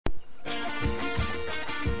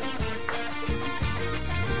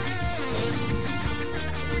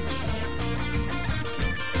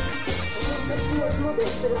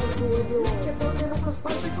será el tuyo. Que porque nuestros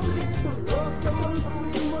padres correctos, los que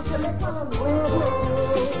construimos el Ecuador nuevo.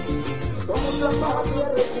 Somos la patria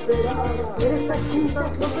recuperada, estas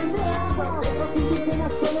chispas no tendrán, pero si vienen a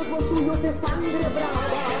solo con tuyo de sangre brava.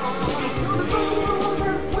 Nosotros somos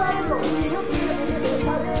el pueblo y no tienen que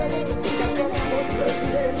saber, ya tenemos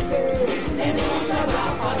presidente. Tenemos a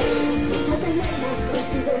Rafael, Ya tenemos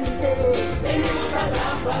presidente. tenemos a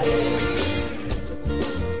Rafael.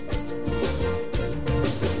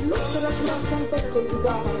 Los de la clase antes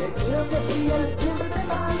cultivaban, el chino que fría siempre te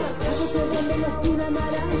gana, eso se vende en la esquina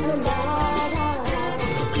naranja helada.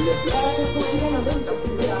 Y de plata con una venta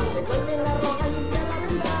filial, de cuelgue la roja y limpia la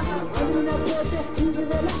ventana, hay una que te escribe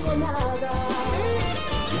de la colada.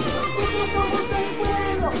 Nosotros somos el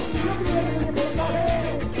pueblo, no tienen que saber,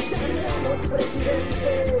 ya tenemos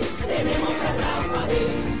presidente. Tenemos a Rafael,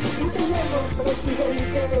 Tenemos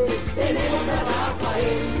presidente. tenemos a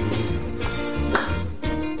Rafael.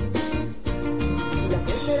 La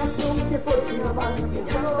generación que por fin avanza,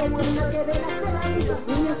 ya no ven una que de la esperanza,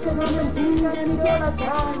 niños que no mentían ni de la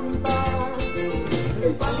trampa.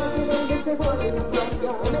 El padre de donde se vuelve la plaza,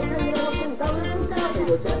 con el general sentado en el carro, el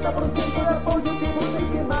 80% de apoyo que vota y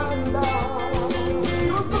que manda.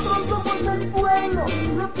 Nosotros somos el pueblo,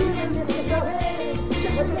 no tienen que saber, ya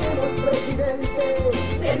tenemos presidente.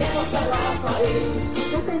 Tenemos a Rafael,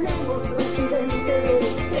 Ya tenemos presidente.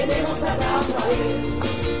 tenemos a Rafael.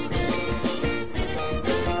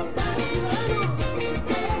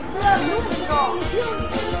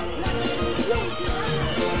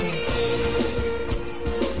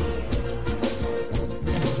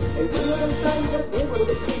 El dueño del Tiger, Diego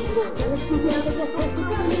de Chivo, el estudiante que fue su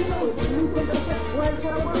camino, lucha entre se esfuerza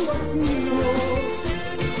por los niños.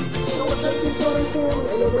 Somos el pintor, el toro,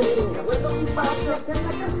 el obrero, que ha vuelto su patria a hacer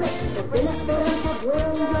la crecer, desde la esperanza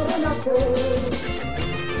vuelve a renacer.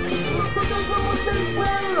 Nosotros somos el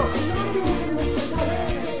pueblo, no tienen que saber,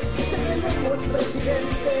 que tenemos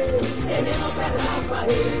presidente. Tenemos a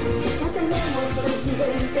Rafael, Ya tenemos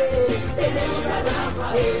presidente. tenemos a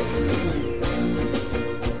Rafael.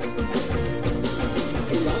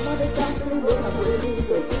 El alma de Castro y los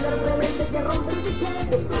abuelitos, el chile rebelde que rompe el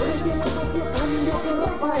billete, sobre el cielo patio cambia con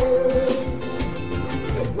Rafael.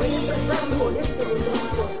 El buen empresario honesto y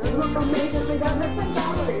honrado, en los medios de gran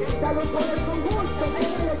respetado, está los poderes con gusto en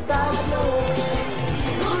el estadio.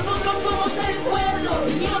 Nosotros somos el pueblo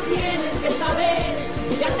y lo tienes que saber.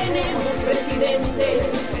 Ya tenemos presidente,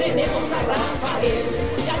 tenemos a Rafael.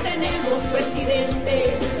 Ya tenemos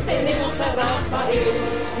presidente, tenemos a Rafael.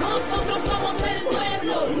 Nosotros somos el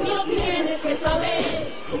pueblo y lo tienes que saber.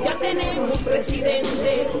 Ya tenemos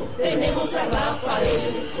presidente, tenemos a Rafael.